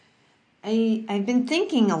I've been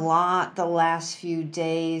thinking a lot the last few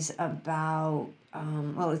days about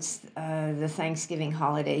it's the Thanksgiving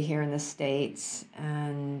holiday here in the States,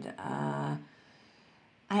 and I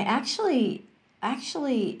actually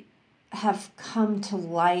have come to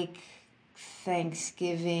like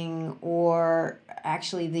Thanksgiving, or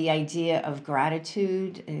actually the idea of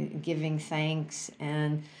gratitude and giving thanks,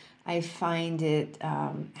 and I find it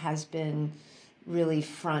has been really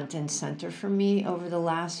front and center for me over the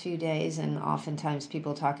last few days. And oftentimes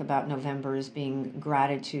people talk about November as being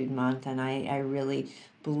gratitude month, and I really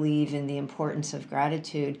believe in the importance of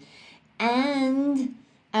gratitude. And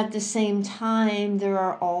at the same time, there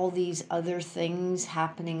are all these other things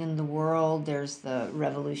happening in the world. There's the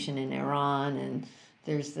revolution in Iran, and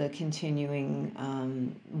there's the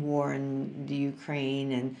continuing war in the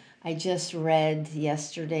Ukraine. And I just read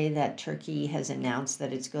yesterday that Turkey has announced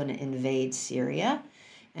that it's going to invade Syria.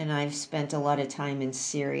 And I've spent a lot of time in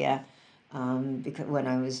Syria because when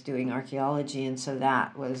I was doing archaeology, and so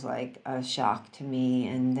that was like a shock to me.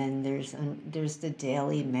 And then there's the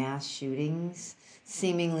daily mass shootings,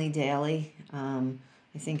 seemingly daily.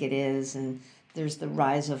 I think it is, and there's the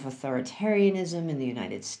rise of authoritarianism in the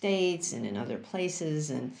United States and in other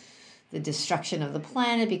places, and the destruction of the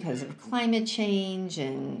planet because of climate change,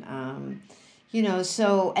 and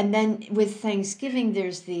so, and then with Thanksgiving,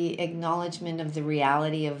 there's the acknowledgement of the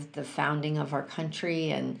reality of the founding of our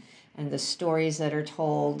country, and the stories that are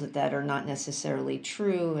told that are not necessarily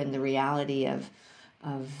true, and the reality of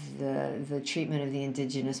the treatment of the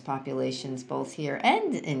indigenous populations both here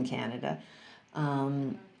and in Canada.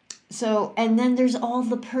 Um, so, and then there's all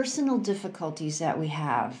the personal difficulties that we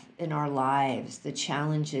have in our lives, the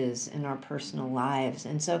challenges in our personal lives.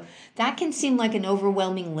 And so that can seem like an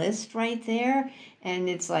overwhelming list right there. And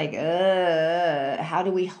it's like, how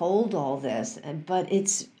do we hold all this? But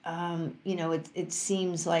it's, it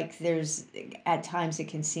seems like at times it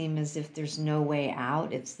can seem as if there's no way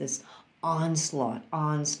out. It's this onslaught,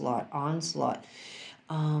 onslaught, onslaught.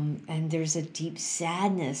 And there's a deep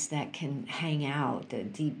sadness that can hang out, a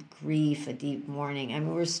deep grief, a deep mourning. I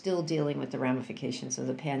mean, we're still dealing with the ramifications of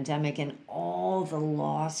the pandemic and all the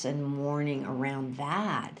loss and mourning around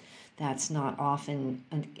that. That's not often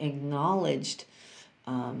acknowledged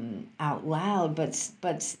out loud,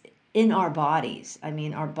 but in our bodies. I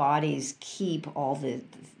mean, our bodies keep all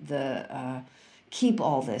keep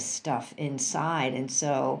all this stuff inside, and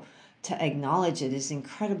so to acknowledge it is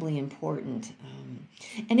incredibly important.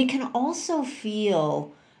 And it can also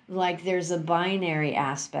feel like there's a binary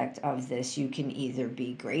aspect of this. You can either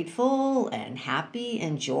be grateful and happy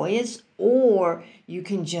and joyous, or you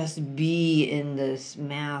can just be in this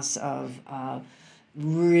mass of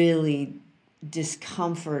really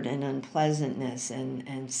discomfort and unpleasantness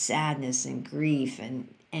and sadness and grief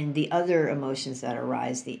and the other emotions that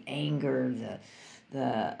arise, the anger,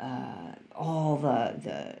 all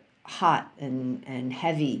the hot and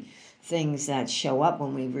heavy things that show up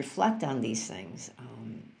when we reflect on these things.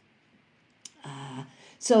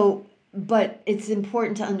 So, but it's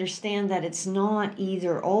important to understand that it's not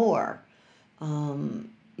either or.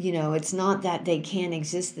 It's not that they can't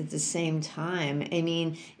exist at the same time. I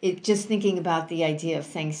mean, just thinking about the idea of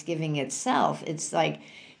Thanksgiving itself, it's like,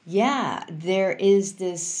 yeah, there is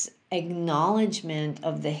this acknowledgement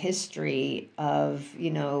of the history of,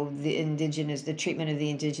 the treatment of the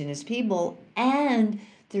indigenous people, and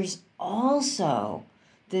there's also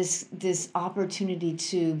this opportunity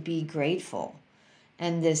to be grateful,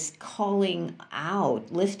 and this calling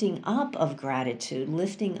out, lifting up of gratitude,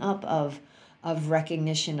 lifting up of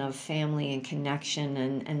recognition of family and connection,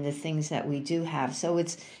 and the things that we do have. So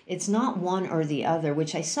it's not one or the other,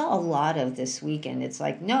 which I saw a lot of this weekend. It's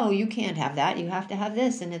like, no, you can't have that. You have to have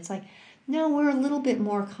this. And it's like, no, we're a little bit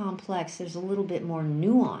more complex. There's a little bit more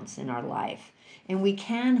nuance in our life. And we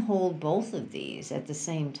can hold both of these at the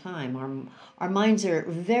same time. Our minds are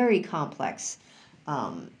very complex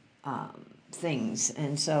things,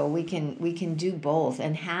 and so we can do both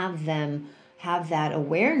and have that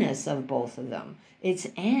awareness of both of them.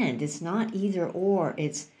 It's not either or,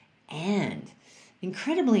 it's and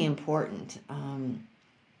incredibly important.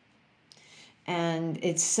 And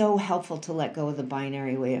it's so helpful to let go of the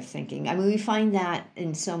binary way of thinking. I mean, we find that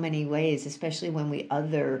in so many ways, especially when we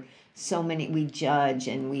judge,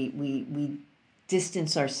 and we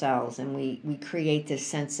distance ourselves, and we create this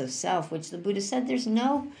sense of self, which the Buddha said there's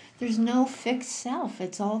no fixed self.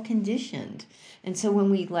 It's all conditioned. And so when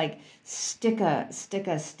we like stick a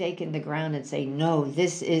stake in the ground and say, no,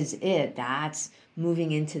 this is it, that's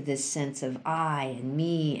moving into this sense of I and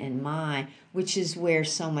me and my, which is where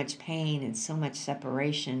so much pain and so much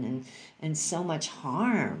separation and so much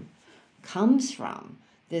harm comes from.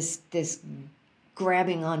 this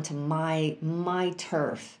grabbing onto my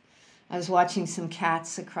turf. I was watching some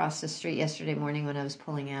cats across the street yesterday morning when I was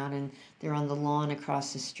pulling out, and they're on the lawn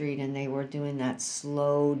across the street, and they were doing that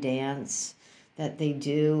slow dance that they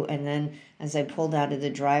do. And then as I pulled out of the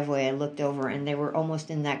driveway, I looked over, and they were almost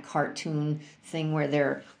in that cartoon thing where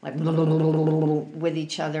they're like with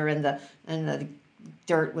each other, and the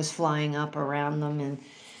dirt was flying up around them,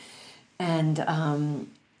 and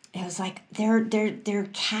it was like their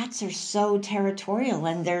cats are so territorial,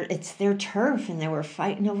 and it's their turf, and they were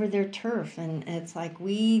fighting over their turf. And it's like,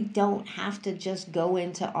 we don't have to just go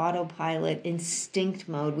into autopilot instinct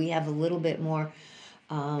mode. We have a little bit more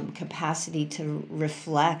capacity to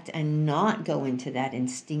reflect and not go into that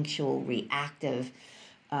instinctual reactive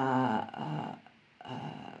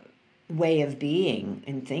way of being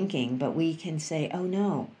and thinking. But we can say, oh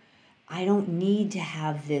no, I don't need to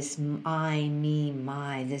have this I, me,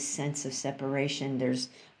 my, this sense of separation. There's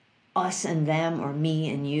us and them, or me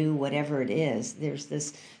and you, whatever it is. There's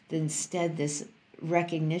instead this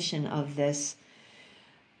recognition of this,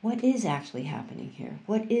 what is actually happening here?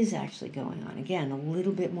 What is actually going on? Again, a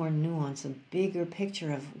little bit more nuance, a bigger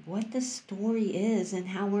picture of what the story is and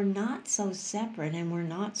how we're not so separate and we're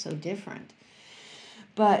not so different.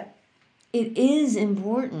 But it is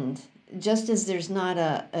important, just as there's not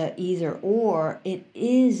a either or, it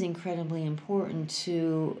is incredibly important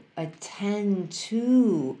to attend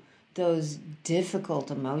to those difficult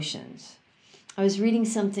emotions. I was reading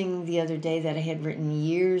something the other day that I had written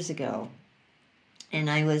years ago, and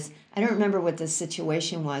I don't remember what the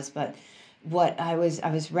situation was, but what I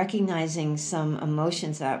was recognizing some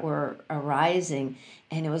emotions that were arising,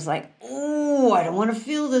 and it was like, oh, I don't want to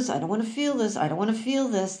feel this. I don't want to feel this. I don't want to feel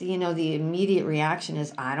this. The immediate reaction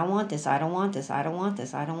is, I don't want this. I don't want this. I don't want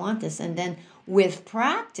this. I don't want this. And then with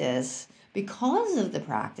practice, because of the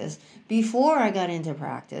practice, before I got into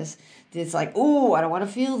practice, it's like, oh, I don't want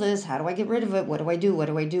to feel this. How do I get rid of it? What do I do? What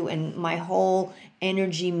do I do? And my whole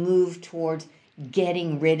energy moved towards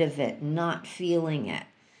getting rid of it, not feeling it,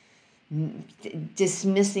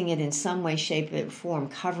 dismissing it in some way, shape, or form,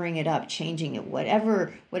 covering it up, changing it,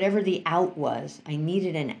 whatever the out was. I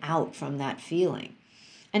needed an out from that feeling.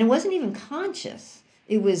 And it wasn't even conscious.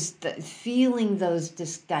 It was feeling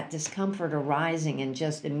that discomfort arising and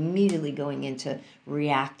just immediately going into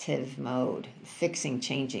reactive mode, fixing,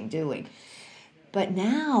 changing, doing. But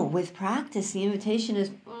now with practice, the invitation is,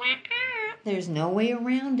 there's no way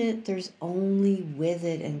around it. There's only with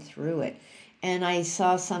it and through it. And I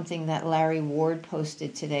saw something that Larry Ward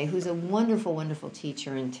posted today, who's a wonderful, wonderful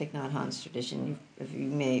teacher in Thich Nhat Hanh's tradition. You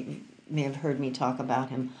may have heard me talk about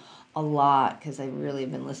him a lot, because I really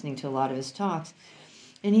have been listening to a lot of his talks.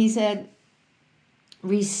 And he said,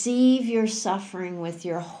 receive your suffering with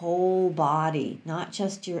your whole body, not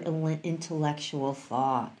just your intellectual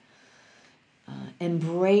thought.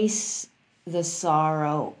 Embrace the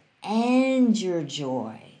sorrow and your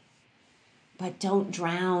joy, but don't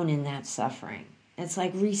drown in that suffering. It's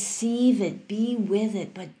like, receive it, be with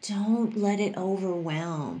it, but don't let it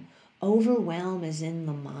overwhelm. Overwhelm is in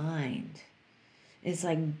the mind. It's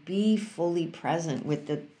like, be fully present with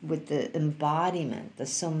the embodiment, the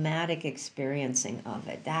somatic experiencing of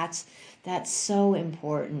it. That's so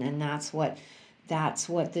important, and that's what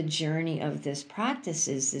the journey of this practice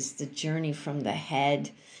is the journey from the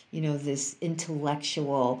head, this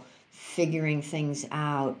intellectual figuring things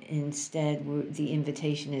out. Instead, the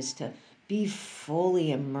invitation is to be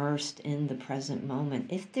fully immersed in the present moment.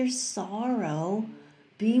 If there's sorrow,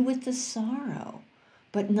 be with the sorrow,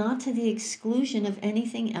 but not to the exclusion of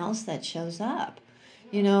anything else that shows up.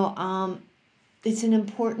 It's an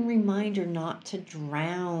important reminder not to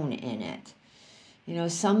drown in it.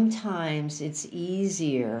 Sometimes it's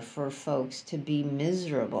easier for folks to be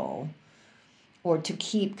miserable or to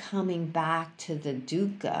keep coming back to the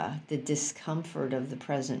dukkha, the discomfort of the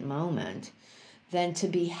present moment, than to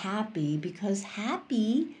be happy, because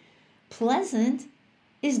happy, pleasant,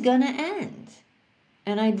 is gonna end.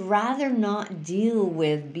 And I'd rather not deal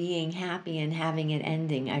with being happy and having it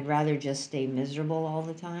ending. I'd rather just stay miserable all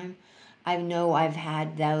the time. I know I've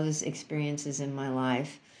had those experiences in my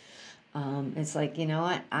life. It's like, you know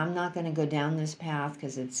what? I'm not going to go down this path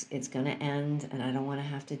because it's going to end, and I don't want to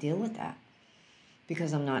have to deal with that,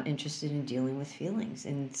 because I'm not interested in dealing with feelings.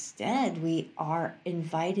 Instead, we are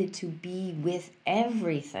invited to be with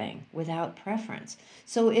everything without preference.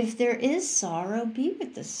 So if there is sorrow, be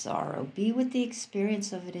with the sorrow. Be with the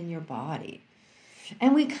experience of it in your body.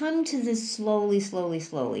 And we come to this slowly, slowly,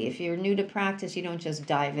 slowly. If you're new to practice, you don't just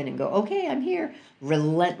dive in and go, okay, I'm here,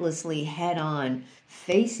 relentlessly head on,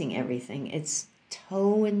 facing everything. It's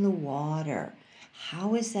toe in the water.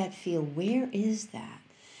 How does that feel? Where is that?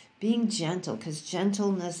 Being gentle, because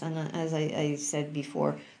gentleness, and as I said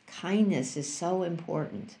before, kindness is so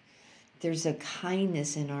important. There's a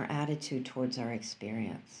kindness in our attitude towards our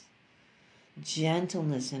experience,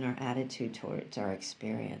 gentleness in our attitude towards our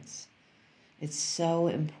experience. It's so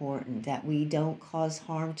important that we don't cause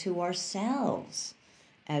harm to ourselves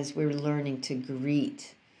as we're learning to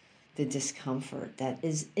greet the discomfort that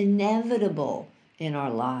is inevitable in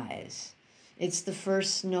our lives. It's the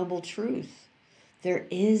first noble truth. There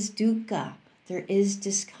is dukkha, there is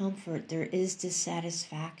discomfort, there is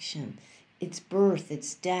dissatisfaction. It's birth,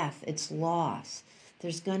 it's death, it's loss.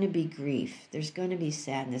 There's going to be grief, there's going to be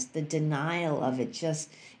sadness. The denial of it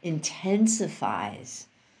just intensifies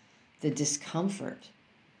the discomfort.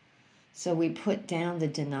 So we put down the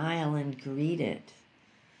denial and greet it.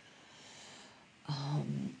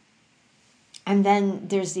 And then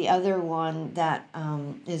there's the other one that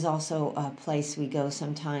is also a place we go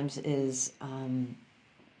sometimes is,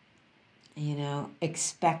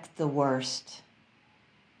 expect the worst.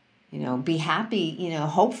 Be happy,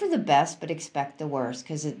 hope for the best, but expect the worst,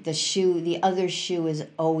 because the other shoe is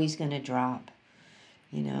always going to drop,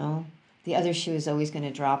 The other shoe is always going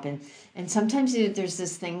to drop. And sometimes there's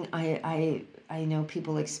this thing I know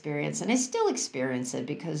people experience, and I still experience it,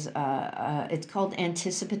 because it's called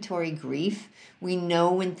anticipatory grief. We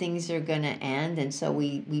know when things are going to end, and so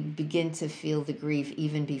we begin to feel the grief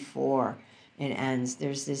even before it ends.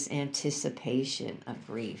 There's this anticipation of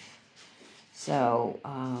grief. So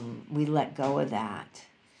we let go of that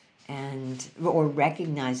or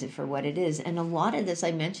recognize it for what it is. And a lot of this,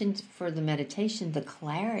 I mentioned for the meditation, the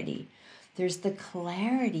clarity. There's the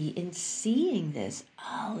clarity in seeing this.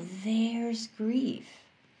 Oh, there's grief.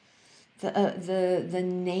 The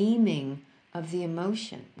naming of the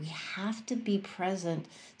emotion. We have to be present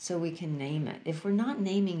so we can name it. If we're not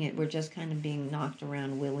naming it, we're just kind of being knocked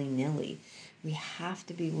around willy-nilly. We have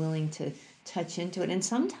to be willing to touch into it. And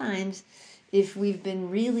sometimes, if we've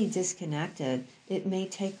been really disconnected, it may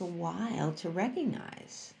take a while to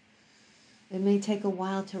recognize. It may take a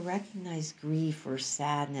while to recognize grief or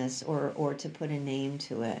sadness or to put a name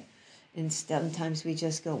to it. And sometimes we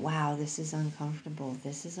just go, wow, this is uncomfortable.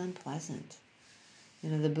 This is unpleasant.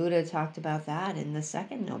 The Buddha talked about that in the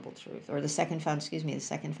second noble truth, or the second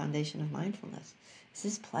foundation of mindfulness. Is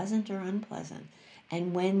this pleasant or unpleasant?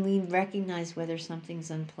 And when we recognize whether something's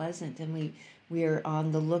unpleasant, and we are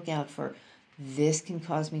on the lookout for, this can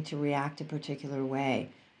cause me to react a particular way.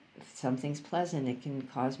 If something's pleasant, it can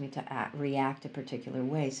cause me to react a particular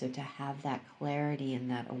way. So to have that clarity and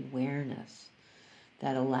that awareness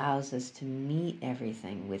that allows us to meet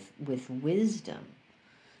everything with wisdom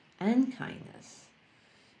and kindness,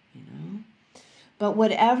 But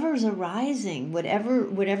whatever's arising,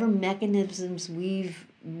 whatever mechanisms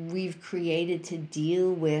we've created to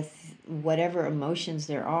deal with whatever emotions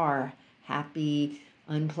there are, happy,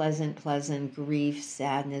 unpleasant, pleasant, grief,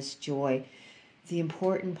 sadness, joy, the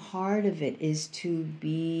important part of it is to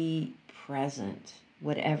be present,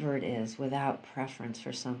 whatever it is, without preference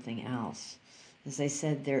for something else. As I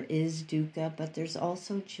said, there is dukkha, but there's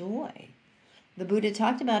also joy. The Buddha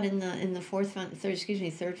talked about in the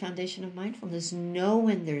third foundation of mindfulness, know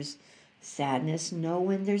when there's sadness, know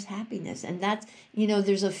when there's happiness, and that's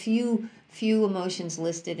there's a few emotions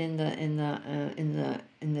listed in the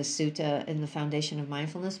sutta, in the foundation of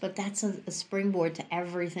mindfulness, but that's a springboard to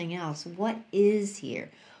everything else. What is here?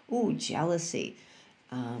 Ooh, jealousy,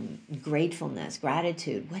 gratefulness,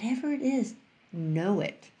 gratitude, whatever it is, know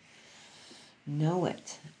it.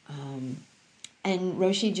 And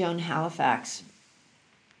Roshi Joan Halifax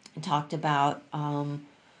talked about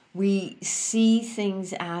we see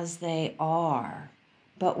things as they are,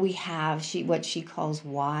 but we have what she calls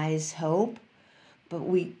wise hope. But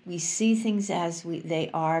we see things as they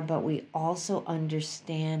are, but we also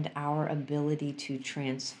understand our ability to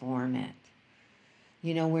transform it.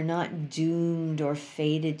 We're not doomed or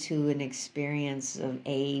fated to an experience of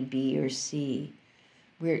A, B, or C.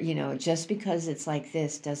 We're, just because it's like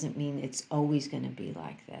this doesn't mean it's always going to be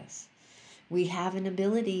like this. We have an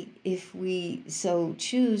ability, if we so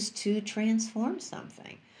choose, to transform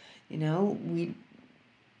something.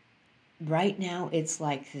 Right now it's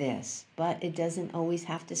like this, but it doesn't always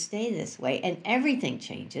have to stay this way. And everything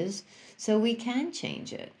changes, so we can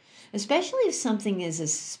change it. Especially if something is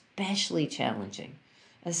especially challenging,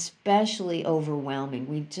 especially overwhelming.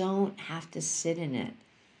 We don't have to sit in it.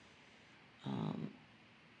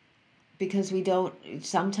 Because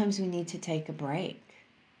sometimes we need to take a break.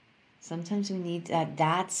 Sometimes we need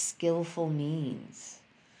that skillful means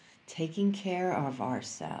taking care of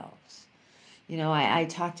ourselves. I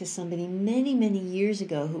talked to somebody many, many years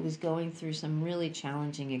ago who was going through some really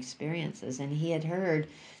challenging experiences, and he had heard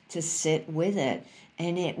to sit with it.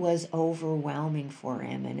 And it was overwhelming for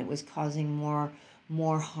him, and it was causing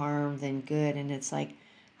more harm than good. And it's like,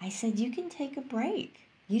 I said, you can take a break.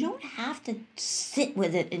 You don't have to sit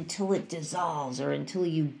with it until it dissolves or until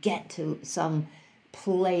you get to some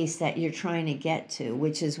place that you're trying to get to,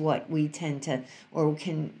 which is what we tend to, or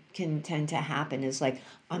can tend to happen, is like,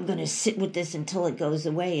 I'm going to sit with this until it goes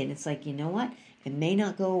away. And it's like, you know what? It may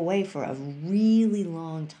not go away for a really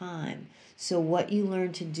long time. So what you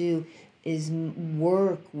learn to do is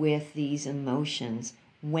work with these emotions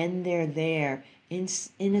when they're there in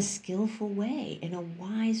a skillful way, in a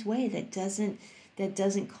wise way that doesn't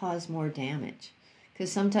cause more damage.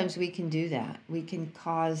 Because sometimes we can do that. We can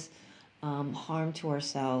cause harm to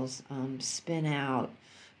ourselves, spin out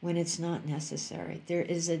when it's not necessary. There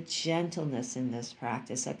is a gentleness in this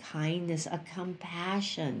practice, a kindness, a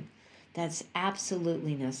compassion that's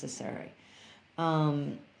absolutely necessary.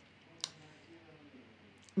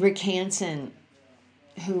 Rick Hanson,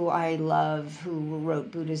 who I love, who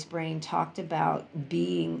wrote Buddha's Brain, talked about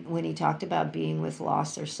when he talked about being with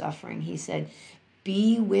loss or suffering, he said,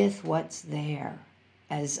 be with what's there.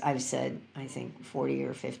 As I've said, I think 40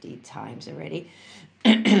 or 50 times already,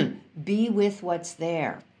 be with what's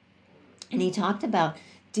there. And he talked about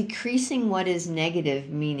decreasing what is negative,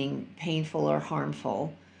 meaning painful or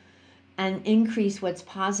harmful, and increase what's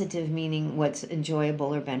positive, meaning what's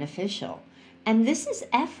enjoyable or beneficial. And this is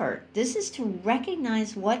effort. This is to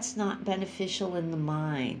recognize what's not beneficial in the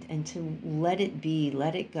mind and to let it be,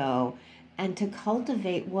 let it go, and to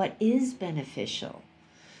cultivate what is beneficial.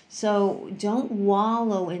 So don't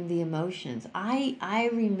wallow in the emotions.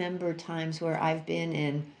 I remember times where I've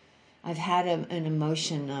had an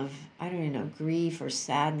emotion of, I don't know, grief or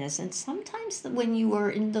sadness. And sometimes when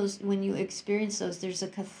when you experience those, there's a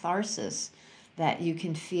catharsis that you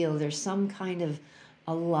can feel. There's some kind of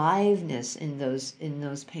aliveness in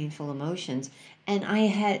those painful emotions. And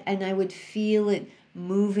I would feel it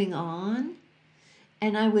moving on.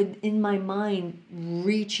 And I would, in my mind,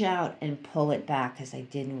 reach out and pull it back because I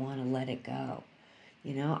didn't want to let it go.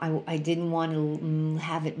 I didn't want to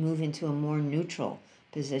have it move into a more neutral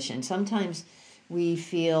position. Sometimes we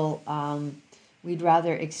feel we'd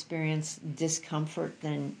rather experience discomfort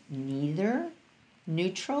than neither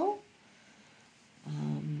neutral.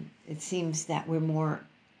 It seems that we're more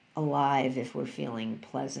alive if we're feeling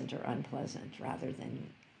pleasant or unpleasant rather than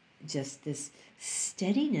just this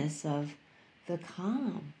steadiness of the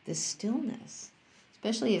calm, the stillness,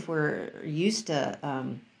 especially if we're used to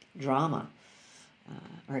drama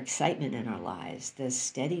or excitement in our lives. The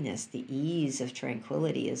steadiness, the ease of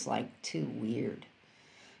tranquility is like too weird.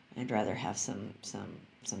 I'd rather have some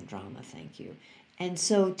drama, thank you. And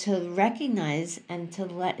so to recognize and to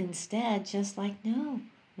let instead, just like, no,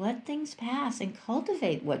 let things pass and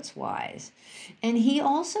cultivate what's wise. And he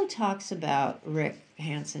also talks about, Rick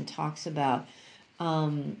Hanson talks about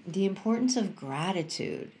the importance of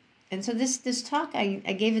gratitude. And so this talk, I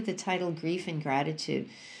gave it the title Grief and Gratitude,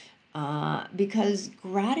 because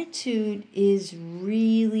gratitude is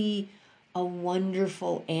really a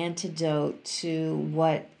wonderful antidote to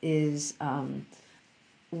what can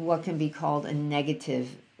be called a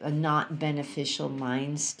not beneficial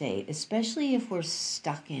mind state, especially if we're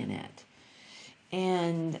stuck in it.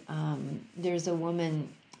 And there's a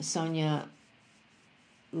woman, Sonia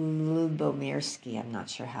Lubomirsky, I'm not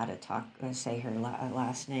sure how to say her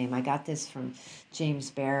last name. I got this from James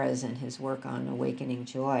Baraz and his work on awakening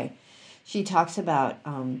joy. She talks about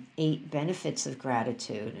 8 benefits of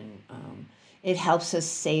gratitude, and it helps us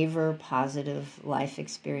savor positive life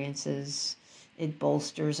experiences. It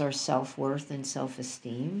bolsters our self-worth and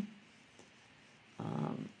self-esteem.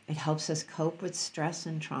 It helps us cope with stress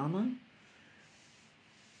and trauma.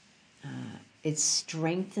 It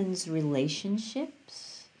strengthens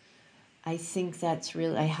relationships. I think that's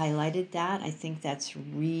really, I highlighted that. I think that's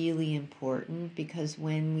really important because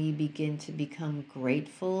when we begin to become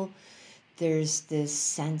grateful, there's this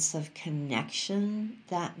sense of connection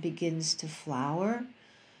that begins to flower,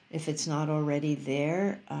 if it's not already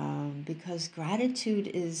there, because gratitude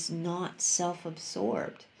is not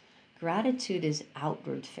self-absorbed. Gratitude is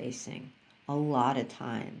outward facing a lot of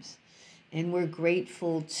times. And we're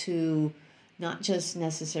grateful to not just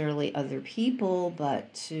necessarily other people,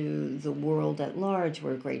 but to the world at large.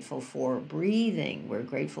 We're grateful for breathing. We're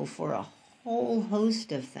grateful for a whole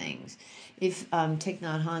host of things. If Thich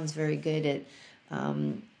Nhat Hanh's very good at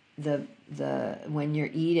the when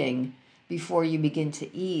you're eating, before you begin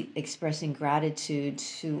to eat, expressing gratitude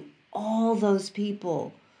to all those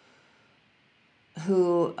people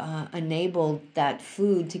who enabled that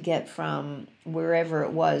food to get from wherever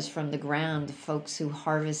it was, from the ground, folks who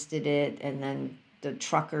harvested it and then the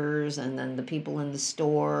truckers and then the people in the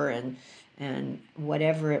store and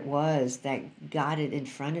whatever it was that got it in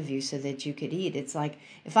front of you so that you could eat. It's like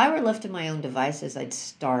if I were left to my own devices, I'd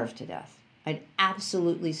starve to death. I'd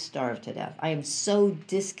absolutely starve to death. I am so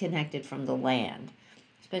disconnected from the land,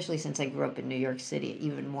 especially since I grew up in New York City,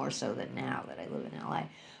 even more so than now that I live in LA.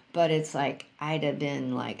 But it's like I'd have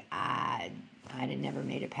been like I'd have never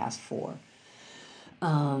made it past 4.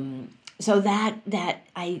 So that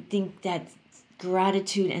I think that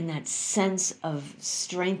gratitude and that sense of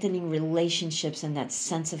strengthening relationships and that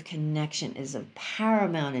sense of connection is of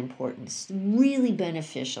paramount importance, really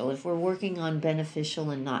beneficial. If we're working on beneficial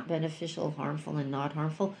and not beneficial, harmful and not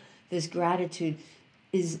harmful, this gratitude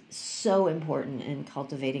is so important in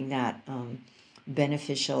cultivating that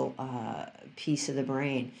beneficial piece of the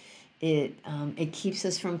brain. It keeps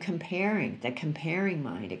us from comparing, the comparing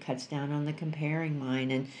mind. It cuts down on the comparing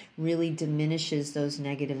mind and really diminishes those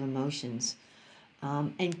negative emotions.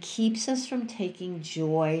 And keeps us from taking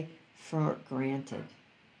joy for granted.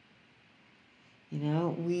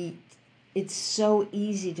 It's so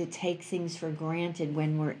easy to take things for granted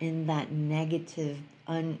when we're in that negative,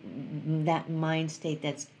 that mind state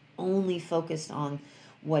that's only focused on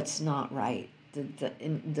what's not right. It's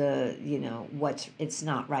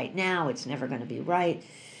not right now. It's never going to be right.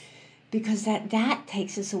 Because that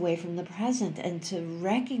takes us away from the present, and to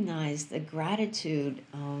recognize the gratitude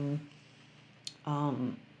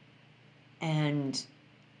and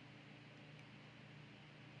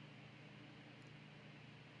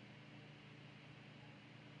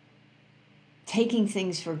taking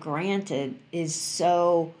things for granted is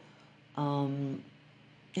so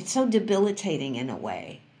it's so debilitating in a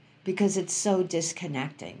way because it's so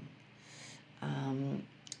disconnecting.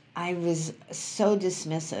 I was so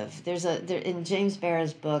dismissive. In James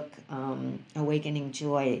Barra's book, Awakening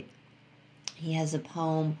Joy, he has a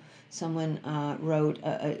poem someone wrote.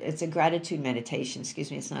 It's a gratitude meditation. Excuse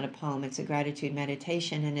me, it's not a poem. It's a gratitude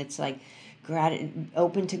meditation, and it's like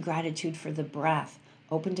open to gratitude for the breath,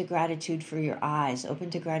 open to gratitude for your eyes, open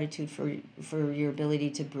to gratitude for your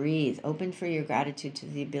ability to breathe, open for your gratitude to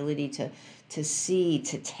the ability to see,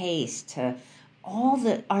 to taste, to all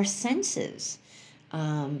our senses.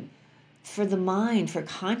 For the mind, for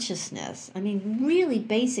consciousness. I mean, really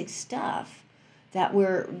basic stuff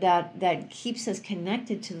that keeps us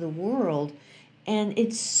connected to the world. And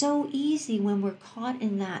it's so easy when we're caught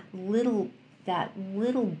in that little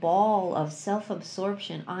ball of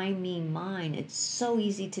self-absorption, I, me, mine. It's so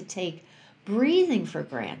easy to take breathing for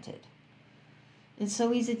granted. It's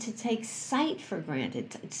so easy to take sight for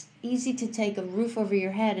granted. It's easy to take a roof over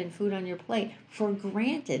your head and food on your plate for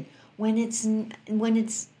granted when it's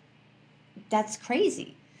that's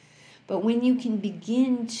crazy. But when you can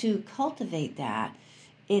begin to cultivate that,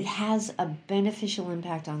 it has a beneficial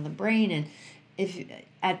impact on the brain. And if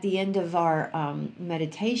at the end of our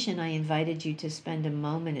meditation, I invited you to spend a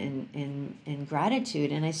moment in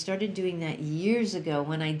gratitude. And I started doing that years ago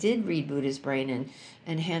when I did read Buddha's Brain,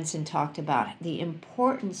 and Hanson talked about the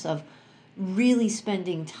importance of really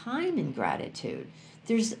spending time in gratitude.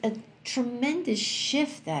 There's a tremendous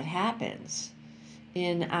shift that happens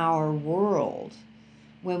in our world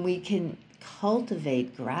when we can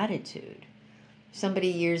cultivate gratitude. Somebody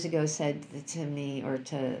years ago said to me,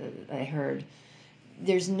 I heard,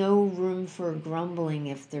 there's no room for grumbling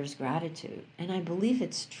if there's gratitude. And I believe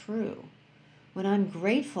it's true. When I'm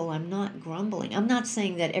grateful, I'm not grumbling. I'm not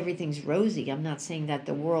saying that everything's rosy. I'm not saying that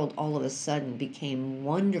the world all of a sudden became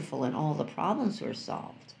wonderful and all the problems were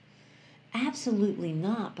solved. Absolutely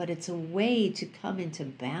not. But it's a way to come into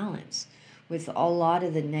balance with a lot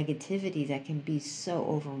of the negativity that can be so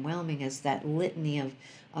overwhelming, as that litany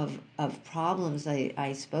of problems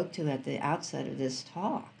I spoke to at the outset of this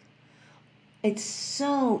talk. It's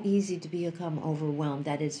so easy to become overwhelmed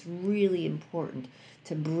that it's really important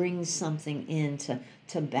to bring something in to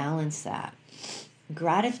balance that.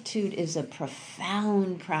 Gratitude is a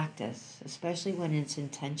profound practice, especially when it's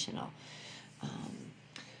intentional.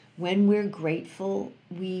 When we're grateful,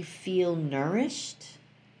 we feel nourished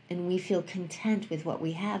and we feel content with what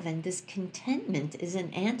we have. And this contentment is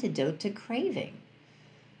an antidote to craving,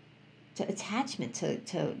 to attachment,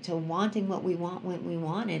 to wanting what we want when we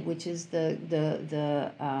want it, which is the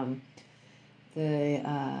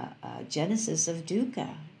genesis of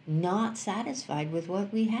dukkha, not satisfied with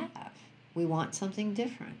what we have. We want something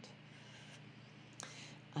different.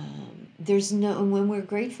 When we're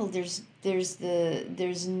grateful, there's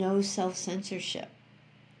no self-censorship.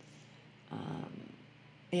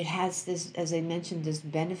 It has this, as I mentioned, this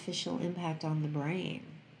beneficial impact on the brain.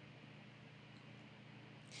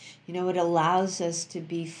 It allows us to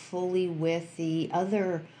be fully with the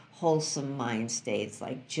other wholesome mind states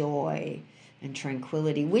like joy and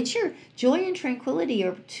tranquility, joy and tranquility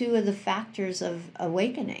are two of the factors of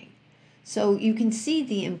awakening. So you can see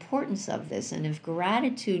the importance of this. And if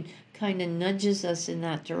gratitude kind of nudges us in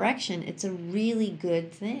that direction, it's a really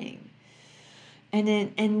good thing.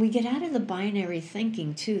 And we get out of the binary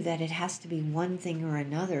thinking too, that it has to be one thing or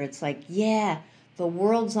another. It's like, yeah, the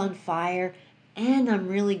world's on fire, and I'm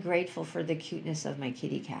really grateful for the cuteness of my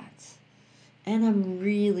kitty cats. And I'm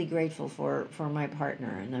really grateful for my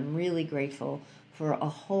partner, and I'm really grateful for a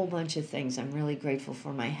whole bunch of things. I'm really grateful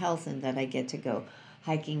for my health and that I get to go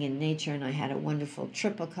hiking in nature, and I had a wonderful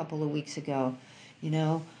trip a couple of weeks ago.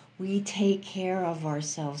 We take care of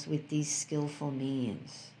ourselves with these skillful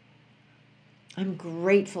means. I'm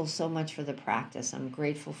grateful so much for the practice. I'm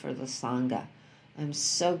grateful for the Sangha. I'm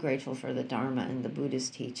so grateful for the Dharma and the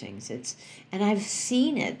Buddhist teachings. And I've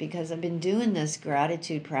seen it because I've been doing this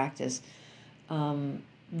gratitude practice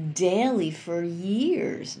daily for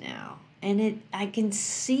years now. And I can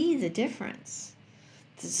see the difference.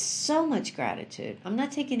 There's so much gratitude. I'm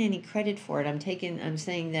not taking any credit for it. I'm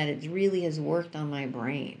saying that it really has worked on my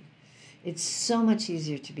brain. It's so much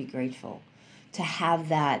easier to be grateful, to have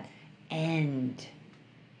that end,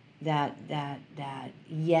 that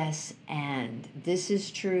yes, and this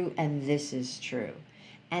is true and this is true.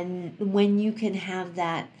 And when you can have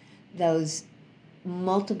those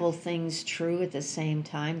multiple things true at the same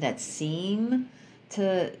time that seem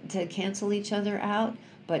to cancel each other out,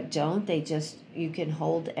 but don't, you can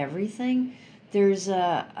hold everything. There's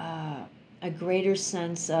a greater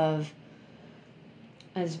sense of,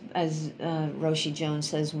 as Roshi Jones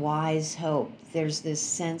says, wise hope. There's this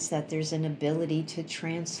sense that there's an ability to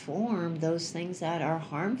transform those things that are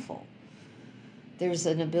harmful. There's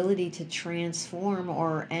an ability to transform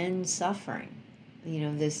or end suffering.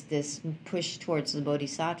 This push towards the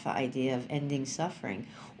bodhisattva idea of ending suffering,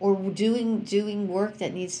 or doing work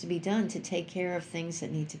that needs to be done to take care of things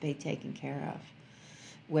that need to be taken care of.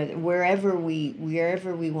 Wherever we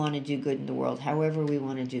want to do good in the world, however we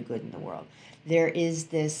want to do good in the world, there is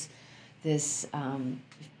this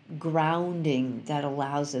grounding that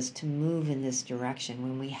allows us to move in this direction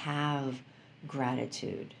when we have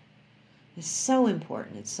gratitude. It's so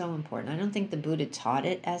important. It's so important. I don't think the Buddha taught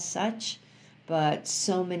it as such, but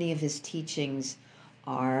so many of his teachings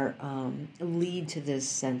lead to this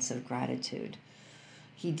sense of gratitude.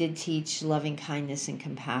 He did teach loving kindness and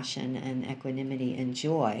compassion and equanimity and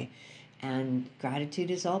joy, and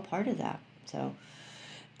gratitude is all part of that. So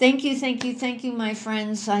thank you, my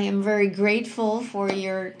friends. I am very grateful for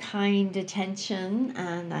your kind attention,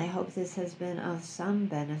 and I hope this has been of some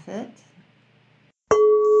benefit.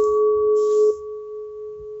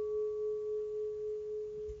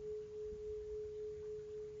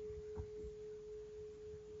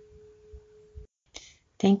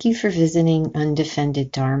 Thank you for visiting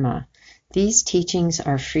Undefended Dharma. These teachings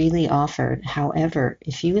are freely offered. However,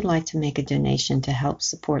 if you would like to make a donation to help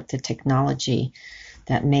support the technology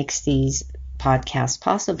that makes these podcasts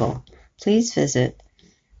possible, please visit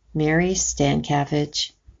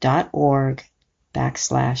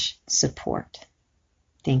marystankavich.org/support.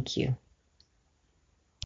 Thank you.